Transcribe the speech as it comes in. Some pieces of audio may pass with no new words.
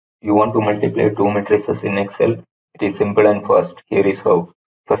You want to multiply two matrices in Excel? It is simple and fast. Here is how.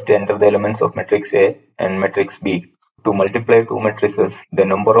 First, enter the elements of matrix A and matrix B. To multiply two matrices, the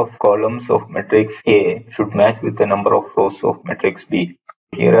number of columns of matrix A should match with the number of rows of matrix B.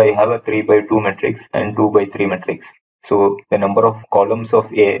 Here I have a 3 by 2 matrix and 2 by 3 matrix. So the number of columns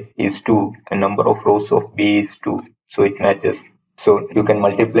of A is 2 and number of rows of B is 2. So it matches. So you can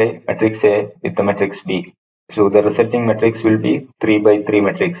multiply matrix A with the matrix B. So the resulting matrix will be 3 by 3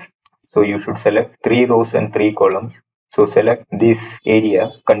 matrix. So you should select 3 rows and 3 columns. So select this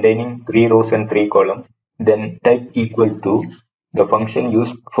area containing 3 rows and 3 columns. Then type equal to. The function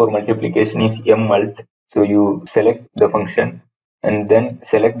used for multiplication is mmult. So you select the function and then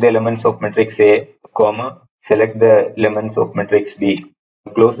select the elements of matrix A, comma, select the elements of matrix B.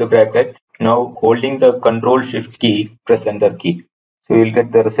 Close the bracket. Now holding the Control Shift key, press Enter key. So you'll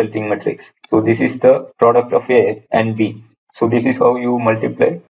get the resulting matrix. So this is the product of A and B. So this is how you multiply